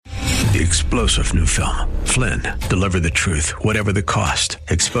The explosive new film, Flynn, deliver the truth, whatever the cost,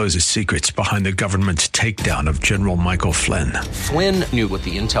 exposes secrets behind the government's takedown of General Michael Flynn. Flynn knew what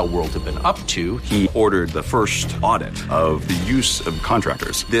the intel world had been up to. He ordered the first audit of the use of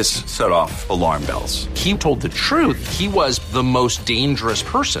contractors. This set off alarm bells. He told the truth. He was the most dangerous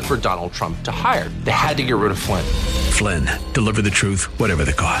person for Donald Trump to hire. They had to get rid of Flynn. Flynn, deliver the truth, whatever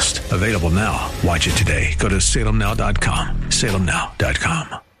the cost. Available now. Watch it today. Go to salemnow.com.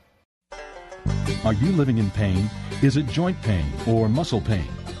 salemnow.com. Are you living in pain? Is it joint pain or muscle pain?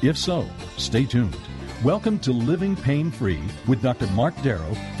 If so, stay tuned. Welcome to Living Pain Free with Dr. Mark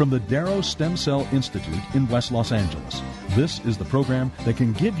Darrow from the Darrow Stem Cell Institute in West Los Angeles. This is the program that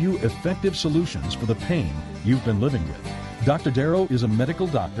can give you effective solutions for the pain you've been living with. Dr. Darrow is a medical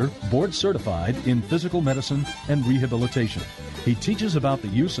doctor, board certified in physical medicine and rehabilitation. He teaches about the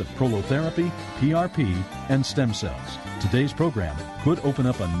use of prolotherapy, PRP, and stem cells. Today's program could open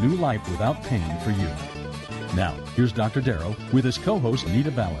up a new life without pain for you. Now, here's Dr. Darrow with his co-host, Nita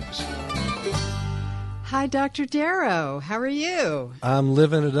Valens. Hi, Dr. Darrow. How are you? I'm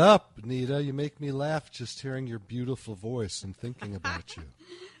living it up, Nita. You make me laugh just hearing your beautiful voice and thinking about you.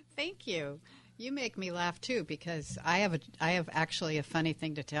 Thank you. You make me laugh, too, because I have actually a funny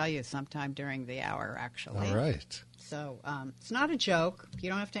thing to tell you sometime during the hour, actually. All right. So it's not a joke. You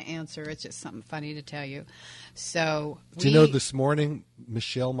don't have to answer. It's just something funny to tell you. So do you know this morning,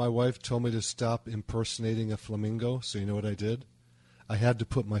 Michelle, my wife, told me to stop impersonating a flamingo. So you know what I did? I had to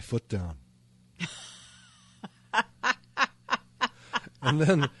put my foot down. And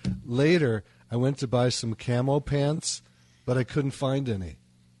then later, I went to buy some camo pants, but I couldn't find any.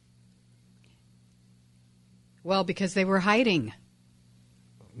 Well, because they were hiding.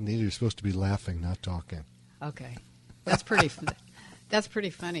 Nita, you're supposed to be laughing, not talking. Okay. That's pretty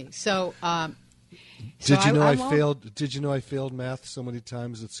funny. So, did you know I failed? Did you know I failed math so many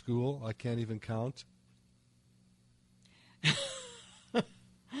times at school? I can't even count.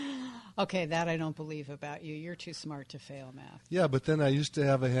 Okay, that I don't believe about you. You're too smart to fail math. Yeah, but then I used to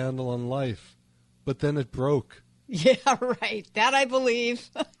have a handle on life, but then it broke. Yeah, right. That I believe.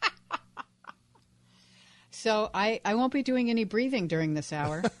 So I won't be doing any breathing during this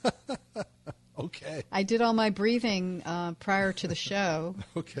hour. Okay. I did all my breathing prior to the show.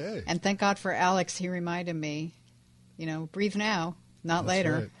 Okay. And thank God for Alex. He reminded me, breathe now, not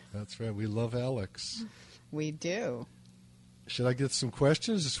later. Right. That's right. We love Alex. We do. Should I get some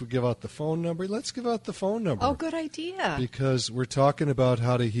questions? Should we give out the phone number? Let's give out the phone number. Oh, good idea. Because we're talking about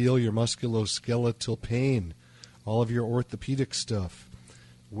how to heal your musculoskeletal pain, all of your orthopedic stuff,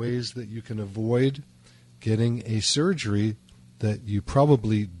 ways that you can avoid getting a surgery that you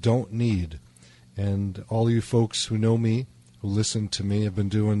probably don't need. And all you folks who know me, who listen to me, have been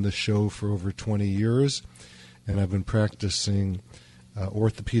doing this show for over 20 years, and I've been practicing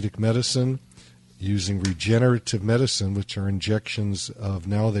orthopedic medicine using regenerative medicine, which are injections of,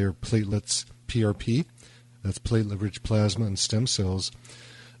 now they're platelets, PRP, that's platelet-rich plasma and stem cells,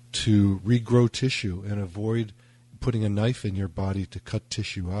 to regrow tissue and avoid putting a knife in your body to cut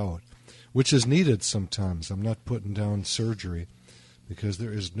tissue out, which is needed sometimes. I'm not putting down surgery, because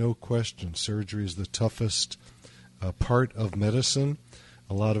there is no question surgery is the toughest part of medicine.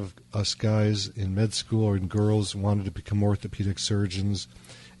 A lot of us guys in med school or in girls wanted to become orthopedic surgeons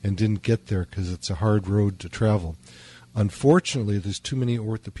and didn't get there because it's a hard road to travel. Unfortunately, there's too many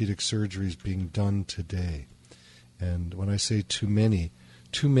orthopedic surgeries being done today. And when I say too many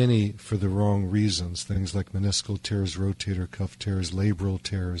for the wrong reasons, things like meniscal tears, rotator cuff tears, labral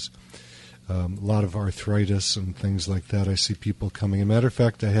tears, a lot of arthritis and things like that. I see people coming. As a matter of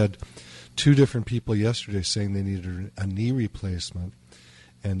fact, I had 2 different people yesterday saying they needed a knee replacement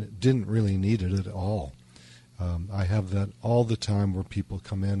and didn't really need it at all. I have that all the time where people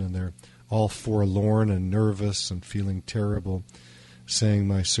come in and they're all forlorn and nervous and feeling terrible, saying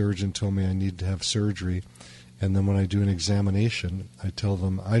my surgeon told me I need to have surgery. And then when I do an examination, I tell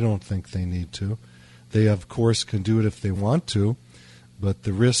them I don't think they need to. They, of course, can do it if they want to, but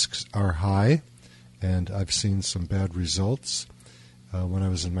the risks are high, and I've seen some bad results when I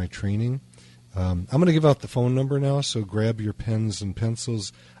was in my training. I'm going to give out the phone number now, so grab your pens and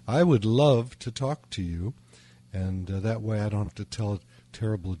pencils. I would love to talk to you, and that way I don't have to tell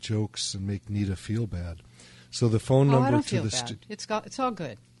terrible jokes and make Nita feel bad. So the phone number I don't to feel the bad. It's all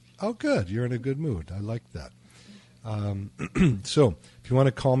good. Oh, good. You're in a good mood. I like that. So if you want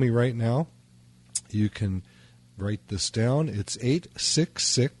to call me right now, you can write this down. It's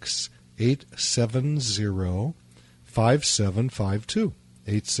 866-870-5752.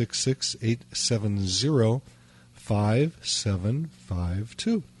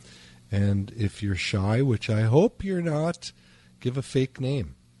 866-870-5752. And if you're shy, which I hope you're not, give a fake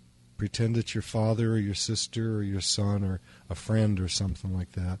name. Pretend it's your father or your sister or your son or a friend or something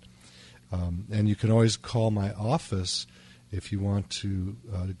like that. And you can always call my office if you want to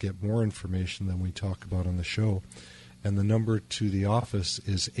get more information than we talk about on the show. And the number to the office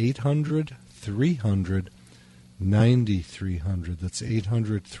is 800-300-9300. That's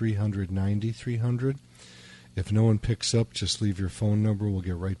 800-300-9300. If no one picks up, just leave your phone number. We'll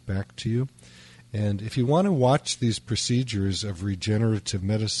get right back to you. And if you want to watch these procedures of regenerative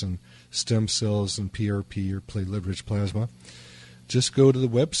medicine, stem cells and PRP or platelet-rich plasma, just go to the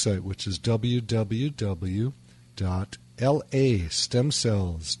website, which is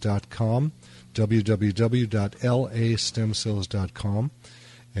www.lastemcells.com, www.lastemcells.com.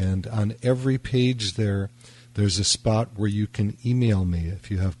 And on every page there's a spot where you can email me if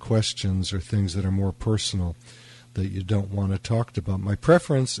you have questions or things that are more personal that you don't want to talk about. My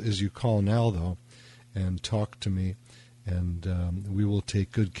preference is you call now, though, and talk to me, and we will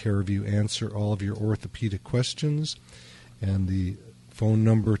take good care of you, answer all of your orthopedic questions. And the phone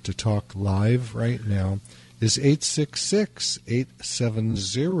number to talk live right now is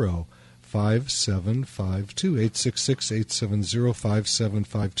 866-870-5752,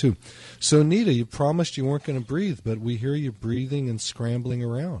 866-870-5752. So, Nita, you promised you weren't going to breathe, but we hear you breathing and scrambling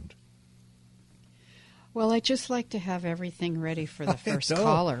around. Well, I just like to have everything ready for the first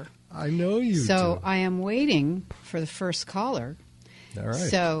caller. I know you So do. I am waiting for the first caller. All right.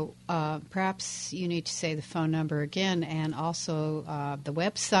 So perhaps you need to say the phone number again and also the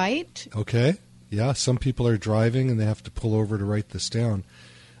website. Okay. Yeah, some people are driving and they have to pull over to write this down.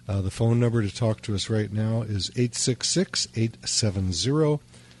 The phone number to talk to us right now is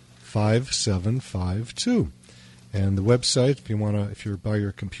 866-870-5752. And the website, if you're by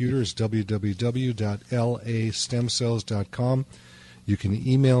your computer, is www.lastemcells.com. You can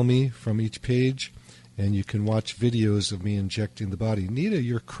email me from each page, and you can watch videos of me injecting the body. Nita,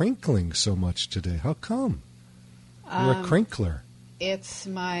 you're crinkling so much today. How come? You're a crinkler. It's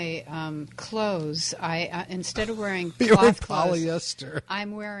my clothes. I instead of wearing You're cloth polyester.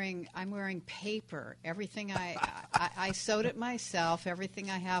 I'm wearing paper. Everything I sewed it myself. Everything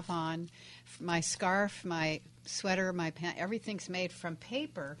I have on, my scarf, my sweater, my pant, everything's made from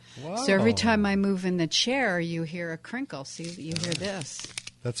paper. Wow. So every time I move in the chair, you hear a crinkle. See, you hear this.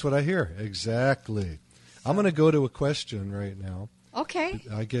 That's what I hear. Exactly. I'm going to go to a question right now. Okay.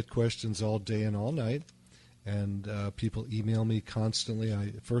 I get questions all day and all night, and people email me constantly.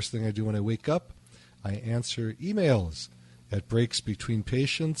 First thing I do when I wake up, I answer emails. At breaks between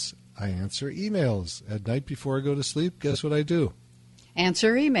patients, I answer emails. At night before I go to sleep, guess what I do?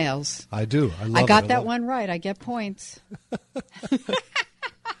 Answer emails. I do. I love it. I got that one right. I get points.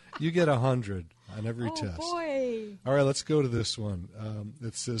 You get 100 on every test. Oh, boy. All right, let's go to this one.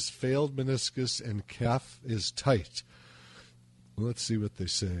 It says, failed meniscus and calf is tight. Well, let's see what they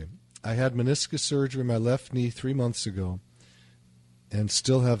say. I had meniscus surgery in my left knee 3 months ago and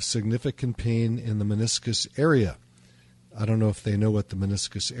still have significant pain in the meniscus area. I don't know if they know what the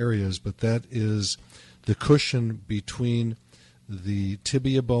meniscus area is, but that is the cushion between the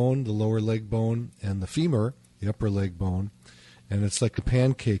tibia bone, the lower leg bone, and the femur, the upper leg bone. And it's like a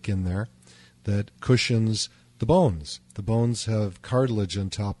pancake in there that cushions the bones. The bones have cartilage on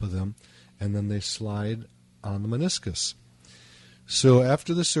top of them, and then they slide on the meniscus. So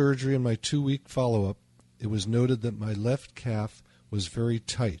after the surgery and my 2-week follow-up, it was noted that my left calf was very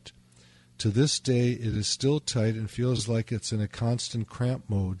tight. To this day, it is still tight and feels like it's in a constant cramp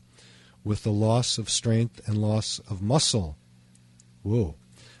mode with the loss of strength and loss of muscle. Whoa.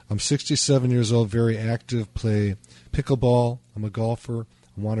 I'm 67 years old, very active, play pickleball. I'm a golfer.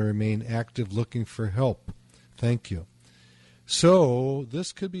 I want to remain active, looking for help. Thank you. So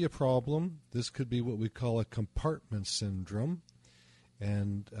this could be a problem. This could be what we call a compartment syndrome.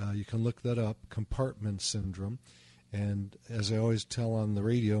 And you can look that up, compartment syndrome. And as I always tell on the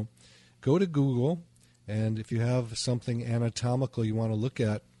radio, go to Google, and if you have something anatomical you want to look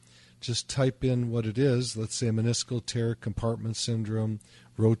at, just type in what it is. Let's say meniscal tear, compartment syndrome,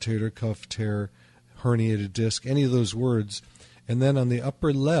 rotator cuff tear, herniated disc, any of those words. And then on the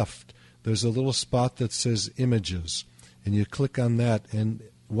upper left, there's a little spot that says images. And you click on that, and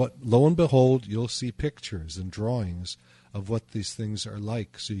lo and behold, you'll see pictures and drawings of what these things are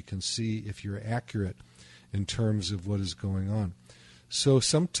like, so you can see if you're accurate in terms of what is going on. So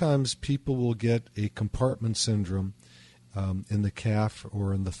sometimes people will get a compartment syndrome in the calf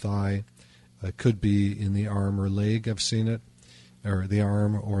or in the thigh. It could be in the arm or leg. I've seen it, or the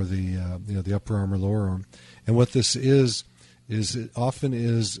arm or the upper arm or lower arm. And what this is it often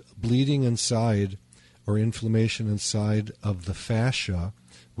is bleeding inside or inflammation inside of the fascia,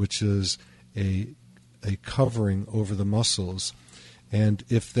 which is a covering over the muscles. And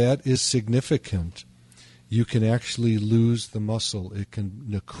if that is significant, you can actually lose the muscle. It can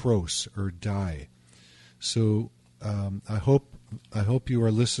necrose or die. So I hope you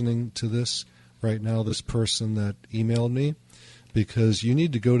are listening to this right now, this person that emailed me, because you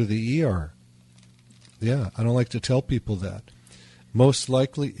need to go to the ER. Yeah, I don't like to tell people that. Most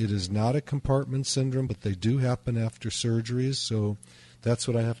likely it is not a compartment syndrome, but they do happen after surgeries, so that's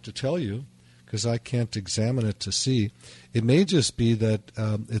what I have to tell you, because I can't examine it to see. It may just be that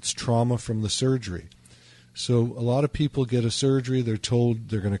it's trauma from the surgery. So a lot of people get a surgery, they're told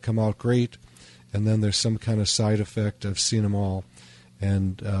they're going to come out great, and then there's some kind of side effect. I've seen them all.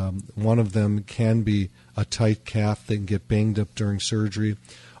 And one of them can be a tight calf. They can get banged up during surgery.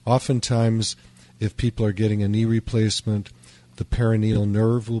 Oftentimes, if people are getting a knee replacement, the perineal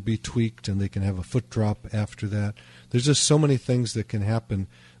nerve will be tweaked and they can have a foot drop after that. There's just so many things that can happen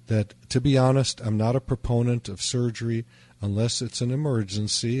that, to be honest, I'm not a proponent of surgery unless it's an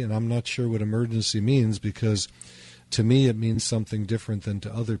emergency, and I'm not sure what emergency means, because to me it means something different than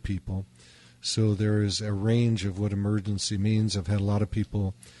to other people. So there is a range of what emergency means. I've had a lot of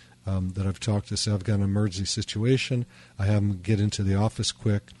people that I've talked to say, I've got an emergency situation, I have them get into the office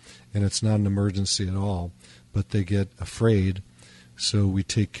quick, and it's not an emergency at all, but they get afraid, so we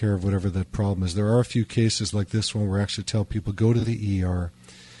take care of whatever that problem is. There are a few cases like this one where I actually tell people, go to the ER.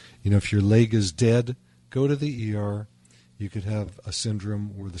 If your leg is dead, go to the ER. You could have a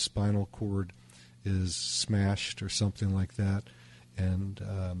syndrome where the spinal cord is smashed or something like that, and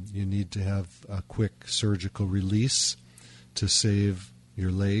you need to have a quick surgical release to save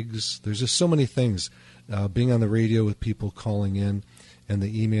your legs. There's just so many things. Being on the radio with people calling in and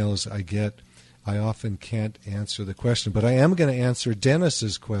the emails I get, I often can't answer the question. But I am going to answer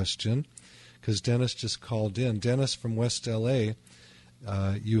Dennis's question, because Dennis just called in. Dennis from West L.A.,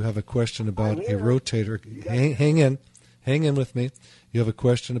 you have a question about a rotator. Hang in with me. You have a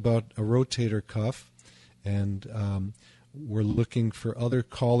question about a rotator cuff, and we're looking for other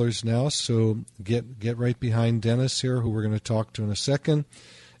callers now, so get right behind Dennis here, who we're going to talk to in a second.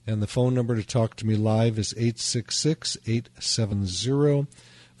 And the phone number to talk to me live is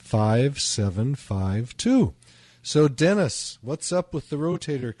 866-870-5752. So, Dennis, what's up with the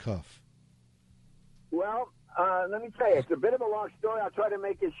rotator cuff? Well, let me tell you, it's a bit of a long story. I'll try to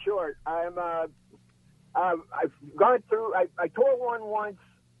make it short. I've gone through, I tore one once,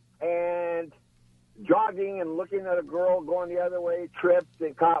 and jogging and looking at a girl going the other way, tripped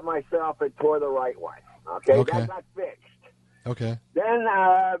and caught myself and tore the right one. Okay. That got fixed. Okay. Then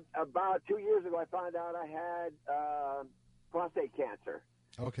about 2 years ago, I found out I had prostate cancer.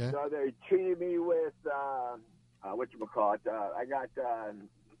 Okay. So they treated me with whatchamacallit. I got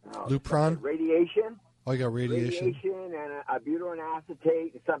Lupron? Radiation. Oh, you got radiation? Radiation and butyrate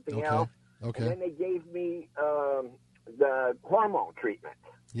acetate and something else. Okay. And then they gave me the hormone treatment.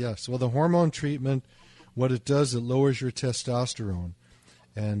 Yes. Well, the hormone treatment, what it does, it lowers your testosterone.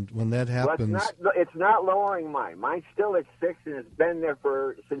 And when that happens... Well, it's not lowering mine. Mine's still at 6, and it's been there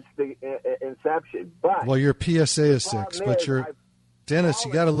since the inception. But well, your PSA is 6, but your... Dennis,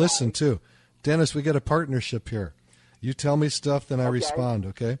 you got to listen, too. Dennis, we got a partnership here. You tell me stuff, then I respond,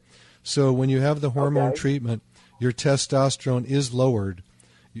 okay? So when you have the hormone treatment, your testosterone is lowered,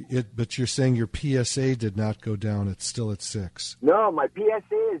 but you're saying your PSA did not go down. It's still at 6. No, my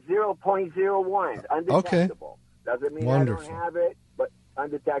PSA is 0.01, undetectable. Doesn't mean Wonderful. I don't have it, but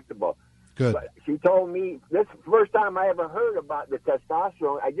undetectable. Good. But she told me, this is the first time I ever heard about the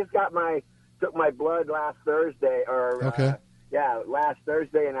testosterone. I just took my blood last Thursday, last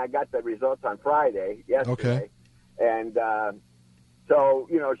Thursday, and I got the results on Friday, yesterday. Okay. And so,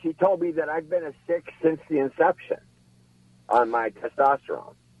 she told me that I've been a 6 since the inception on my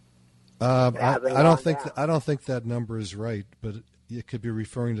testosterone. I don't think that number is right, but it could be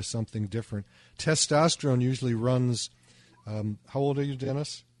referring to something different. Testosterone usually runs. How old are you,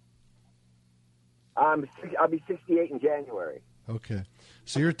 Dennis? I'll be 68 in January. Okay,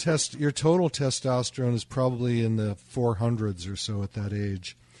 so your total testosterone is probably in the 400s or so at that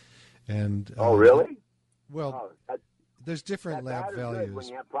age. And oh, really? Well, there's different lab values. When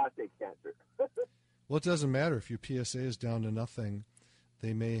you have prostate cancer. Well, it doesn't matter if your PSA is down to nothing.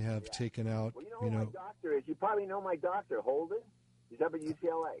 They may have taken out. Well, who my doctor is? You probably know my doctor, Holden. He's up at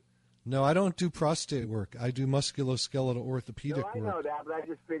UCLA. No, I don't do prostate work. I do musculoskeletal orthopedic work. I know that, but I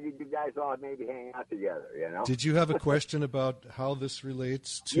just figured you guys all maybe hang out together, Did you have a question about how this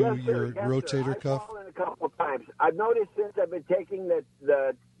relates to your rotator cuff? I've fallen a couple of times. I've noticed since I've been taking the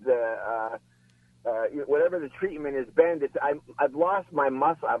whatever the treatment has been, I've lost my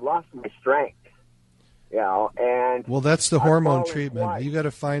muscle. I've lost my strength. And well, that's the hormone treatment. You got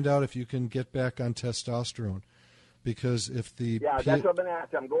to find out if you can get back on testosterone. Because if the that's what I'm going to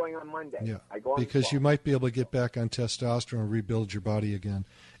ask. I'm going on Monday. Yeah, I go on because you might be able to get back on testosterone and rebuild your body again.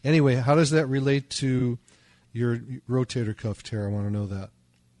 Anyway, how does that relate to your rotator cuff tear? I want to know that.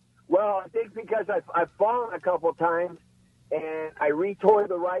 Well, I think because I've fallen a couple times, and I retore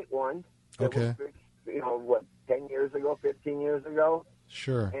the right one. Okay. Was, 10 years ago, 15 years ago.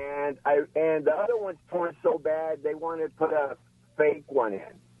 Sure. And the other one's torn so bad they wanted to put a fake one in.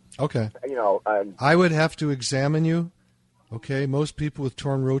 Okay. I would have to examine you. Okay. Most people with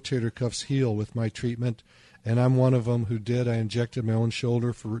torn rotator cuffs heal with my treatment, and I'm one of them who did. I injected my own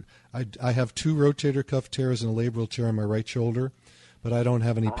shoulder I have 2 rotator cuff tears and a labral tear on my right shoulder, but I don't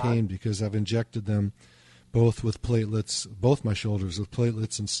have any pain because I've injected them both with platelets, both my shoulders with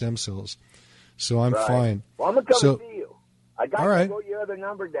platelets and stem cells. So I'm fine. Well, I'm going to come see you. I got to go your other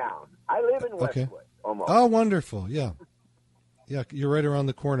number down. I live in Westwood, almost. Oh, wonderful. Yeah. Yeah, you're right around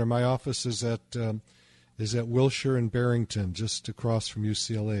the corner. My office is at Wilshire and Barrington, just across from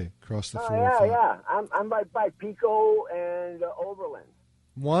UCLA, across the 405. Yeah. I'm by Pico and Overland.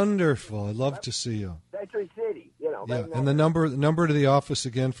 Wonderful. I'd love to see you. Century City, Yeah, right, and the number to the office,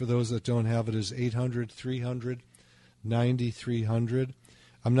 again, for those that don't have it, is 800-300-9300.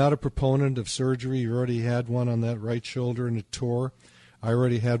 I'm not a proponent of surgery. You already had one on that right shoulder and it tore. I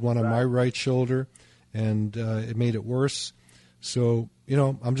already had one on my right shoulder, and it made it worse. So,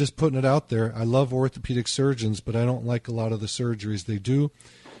 I'm just putting it out there. I love orthopedic surgeons, but I don't like a lot of the surgeries they do.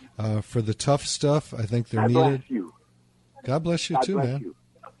 For the tough stuff, I think they're needed. Bless you. God bless you, too, man. You.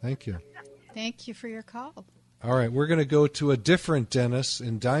 Thank you. Thank you for your call. All right, we're going to go to a different Dennis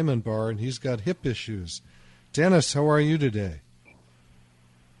in Diamond Bar, and he's got hip issues. Dennis, how are you today?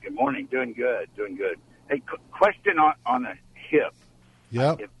 Good morning. Doing good. Hey, question on the hip.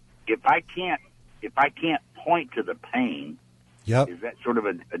 Yep. If I can't point to the pain, yep, is that sort of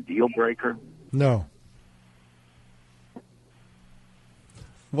a deal breaker? No.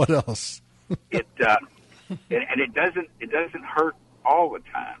 What else? And it doesn't hurt all the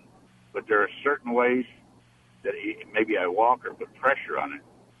time, but there are certain ways that maybe I walk or put pressure on it,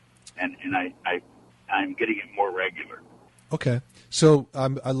 and I'm getting it more regular. Okay. So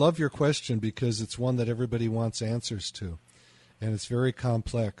I love your question because it's one that everybody wants answers to, and it's very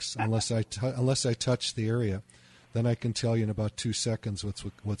complex. Unless I touch the area, then I can tell you in about 2 seconds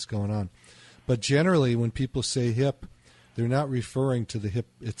what's going on. But generally, when people say hip, they're not referring to the hip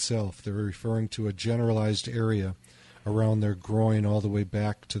itself. They're referring to a generalized area around their groin all the way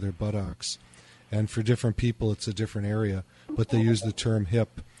back to their buttocks. And for different people, it's a different area, but they use the term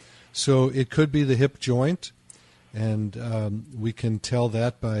hip. So it could be the hip joint, and we can tell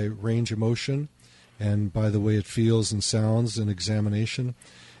that by range of motion and by the way it feels and sounds in examination.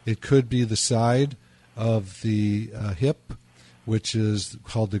 It could be the side of the hip, which is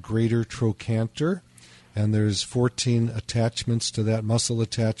called the greater trochanter, and there's 14 attachments to that, muscle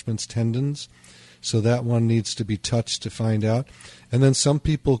attachments, tendons. So that one needs to be touched to find out. And then some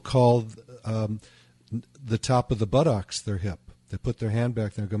people call the top of the buttocks their hip. They put their hand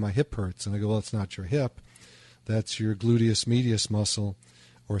back there and go, my hip hurts. And I go, well, it's not your hip. That's your gluteus medius muscle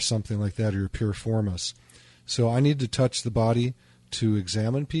or something like that, or your piriformis. So I need to touch the body to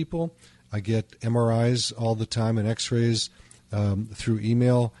examine people. I get MRIs all the time and x-rays through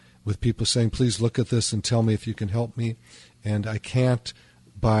email with people saying, please look at this and tell me if you can help me. And I can't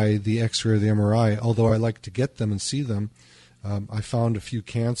by the x-ray or the MRI, although I like to get them and see them. I found a few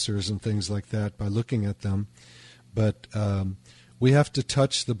cancers and things like that by looking at them. But we have to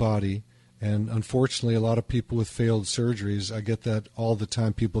touch the body, and unfortunately a lot of people with failed surgeries, I get that all the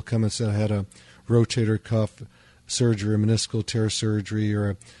time. People come and say, I had a rotator cuff surgery, a meniscal tear surgery,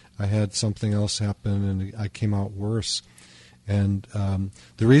 or I had something else happen and I came out worse. And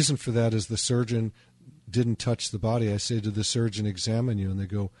the reason for that is the surgeon didn't touch the body. I say to the surgeon, examine you, and they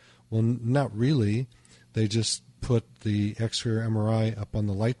go, well, not really. They just put the X-ray or MRI up on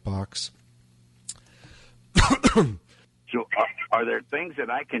the light box. So are there things that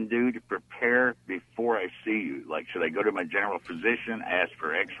I can do to prepare before I see you? Like, should I go to my general physician, ask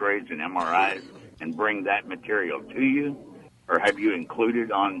for X-rays and MRIs, and bring that material to you? Or have you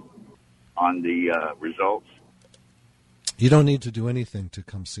included on the results? You don't need to do anything to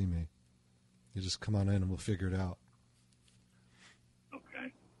come see me. You just come on in and we'll figure it out.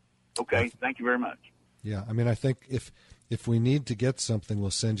 Okay. Thank you very much. Yeah, I mean, I think if we need to get something, we'll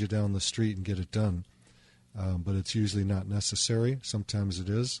send you down the street and get it done. But it's usually not necessary. Sometimes it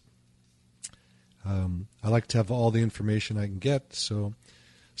is. I like to have all the information I can get, so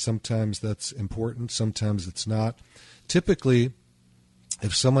sometimes that's important, sometimes it's not. Typically,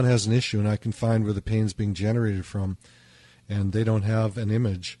 if someone has an issue and I can find where the pain's being generated from and they don't have an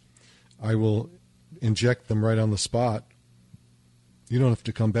image, I will inject them right on the spot. You don't have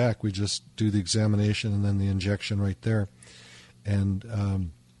to come back. We just do the examination and then the injection right there.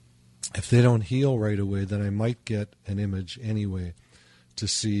 And if they don't heal right away, then I might get an image anyway to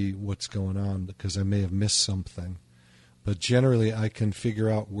see what's going on, because I may have missed something. But generally, I can figure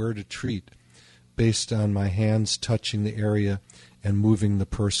out where to treat based on my hands touching the area and moving the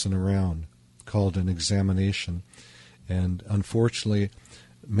person around, called an examination. And unfortunately,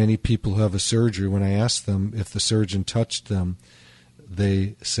 many people who have a surgery, when I ask them if the surgeon touched them,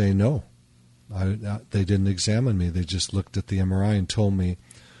 they say no. They didn't examine me. They just looked at the MRI and told me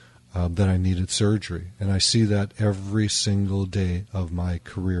that I needed surgery. And I see that every single day of my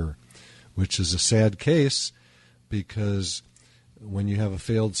career, which is a sad case, because when you have a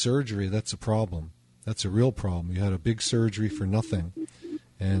failed surgery, that's a problem. That's a real problem. You had a big surgery for nothing.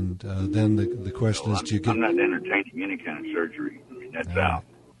 And then the question is, do you get... I'm not entertaining any kind of surgery. I mean, that's out.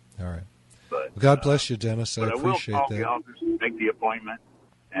 All right. But, God bless you, Dennis. I appreciate will call that. the office, make the appointment,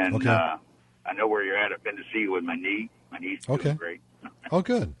 and okay. I know where you're at. I've been to see you with my knee. My knee's doing great. Oh,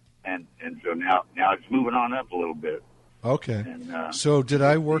 good. And so now it's moving on up a little bit. Okay. And, so did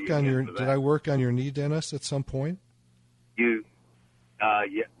I work on your knee, Dennis, at some point? Yeah.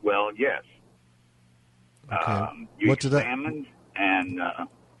 Well, yes. Okay. You examined and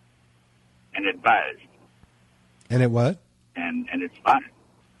advised. And it what? And it's fine.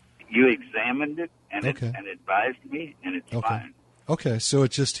 You examined it and okay. and advised me, and it's fine. Okay, so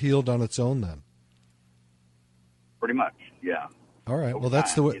it just healed on its own then. Pretty much, yeah. All right. Well,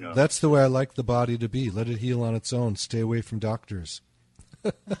 that's the way. That's the way I like the body to be. Let it heal on its own. Stay away from doctors.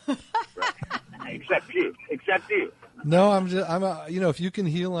 Right. Except you. No, I'm if you can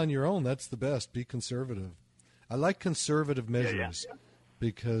heal on your own, that's the best. Be conservative. I like conservative measures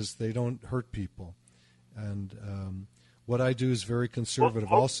because they don't hurt people. And what I do is very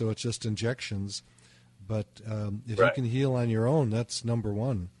conservative. Also, it's just injections. But if you can heal on your own, that's number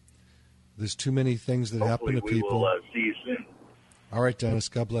one. There's too many things that happen to people. We will see you soon. All right, Dennis.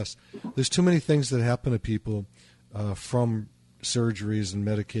 God bless. There's too many things that happen to people from surgeries and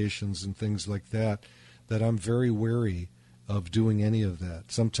medications and things like that I'm very wary of doing any of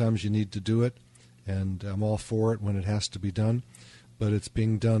that. Sometimes you need to do it, and I'm all for it when it has to be done. But it's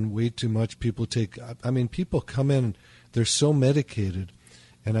being done way too much. People come in, they're so medicated,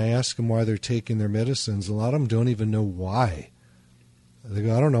 and I ask them why they're taking their medicines. A lot of them don't even know why. They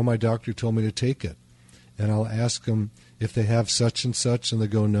go, I don't know, my doctor told me to take it. And I'll ask them if they have such and such, and they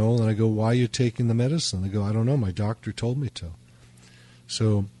go, no. And I go, why are you taking the medicine? They go, I don't know, my doctor told me to.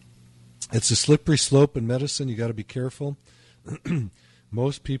 So it's a slippery slope in medicine. You got to be careful.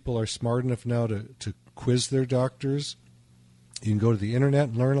 Most people are smart enough now to quiz their doctors. You can go to the internet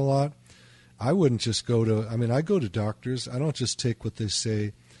and learn a lot. I wouldn't just I go to doctors. I don't just take what they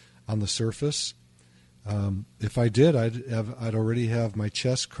say on the surface. If I did, I'd already have my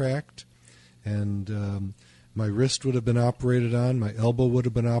chest cracked, and my wrist would have been operated on, my elbow would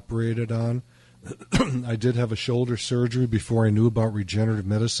have been operated on. I did have a shoulder surgery before I knew about regenerative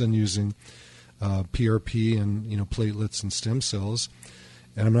medicine using PRP and platelets and stem cells.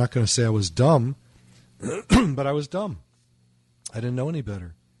 And I'm not going to say I was dumb, but I was dumb. I didn't know any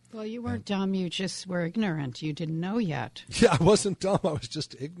better. Well, you weren't dumb. You just were ignorant. You didn't know yet. Yeah, I wasn't dumb. I was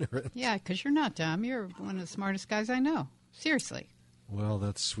just ignorant. Yeah, because you're not dumb. You're one of the smartest guys I know. Seriously. Well,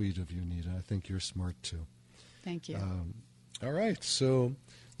 that's sweet of you, Nita. I think you're smart, too. Thank you. All right, so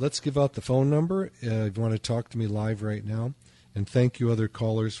let's give out the phone number if you want to talk to me live right now. And thank you, other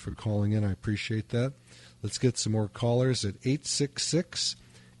callers, for calling in. I appreciate that. Let's get some more callers at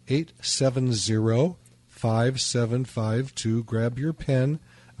 866-870-5752. Grab your pen.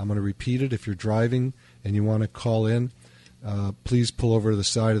 I'm going to repeat it. If you're driving and you want to call in, please pull over to the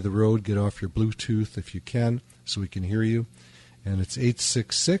side of the road. Get off your Bluetooth if you can so we can hear you. And it's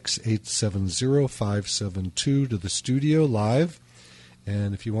 866-870-5752 to the studio live.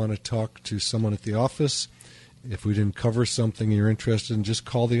 And if you want to talk to someone at the office, if we didn't cover something you're interested in, just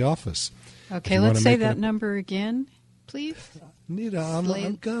call the office. Okay, let's say that number again, please. Nita, I'm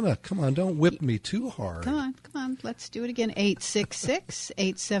gonna. Come on, don't whip me too hard. Come on. Let's do it again.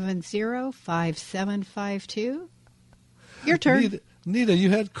 866-870-5752. Your turn. Nita, you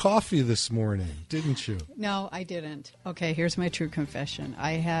had coffee this morning, didn't you? No, I didn't. Okay, here's my true confession.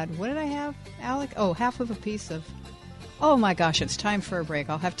 I had, what did I have, Alec? Oh, half of a piece of, oh my gosh, it's time for a break.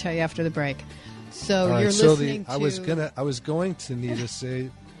 I'll have to tell you after the break. So right, you're listening to... I was going to, Nita,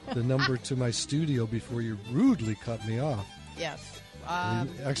 say the number to my studio before you rudely cut me off. Yes.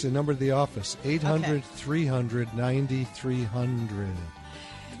 Actually, the number to the office, 800-300-9300.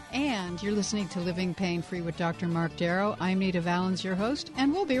 And you're listening to Living Pain Free with Dr. Mark Darrow. I'm Nita Valens, your host,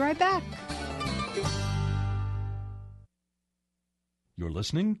 and we'll be right back. You're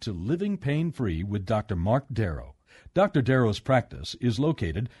listening to Living Pain-Free with Dr. Mark Darrow. Dr. Darrow's practice is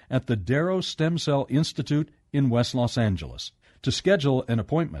located at the Darrow Stem Cell Institute in West Los Angeles. To schedule an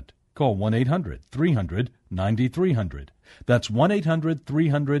appointment, call 1-800-300-9300. That's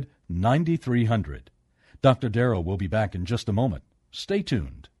 1-800-300-9300. Dr. Darrow will be back in just a moment. Stay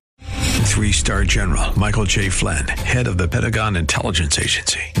tuned. 3-star General Michael J. Flynn, head of the Pentagon Intelligence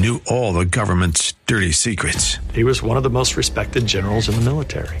Agency, knew all the government's dirty secrets. He was one of the most respected generals in the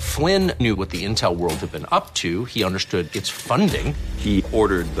military. Flynn knew what the intel world had been up to. He understood its funding. He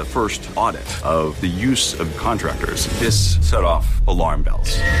ordered the first audit of the use of contractors. This set off alarm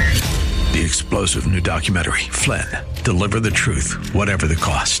bells. The explosive new documentary, Flynn, Deliver the Truth, Whatever the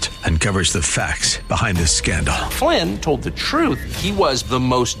Cost, uncovers the facts behind this scandal. Flynn told the truth. He was the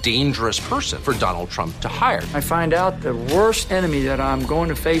most dangerous person for Donald Trump to hire. I find out the worst enemy that I'm going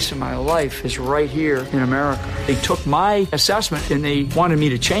to face in my life is right here in America. They took my assessment and they wanted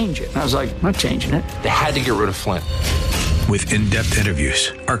me to change it. And I was like, I'm not changing it. They had to get rid of Flynn. With in-depth interviews,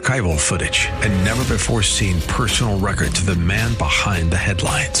 archival footage, and never-before-seen personal records of the man behind the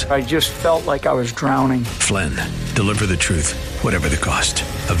headlines. I just felt like I was drowning. Flynn, Deliver the Truth, Whatever the Cost.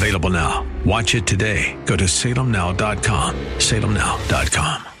 Available now. Watch it today. Go to salemnow.com.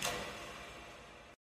 salemnow.com.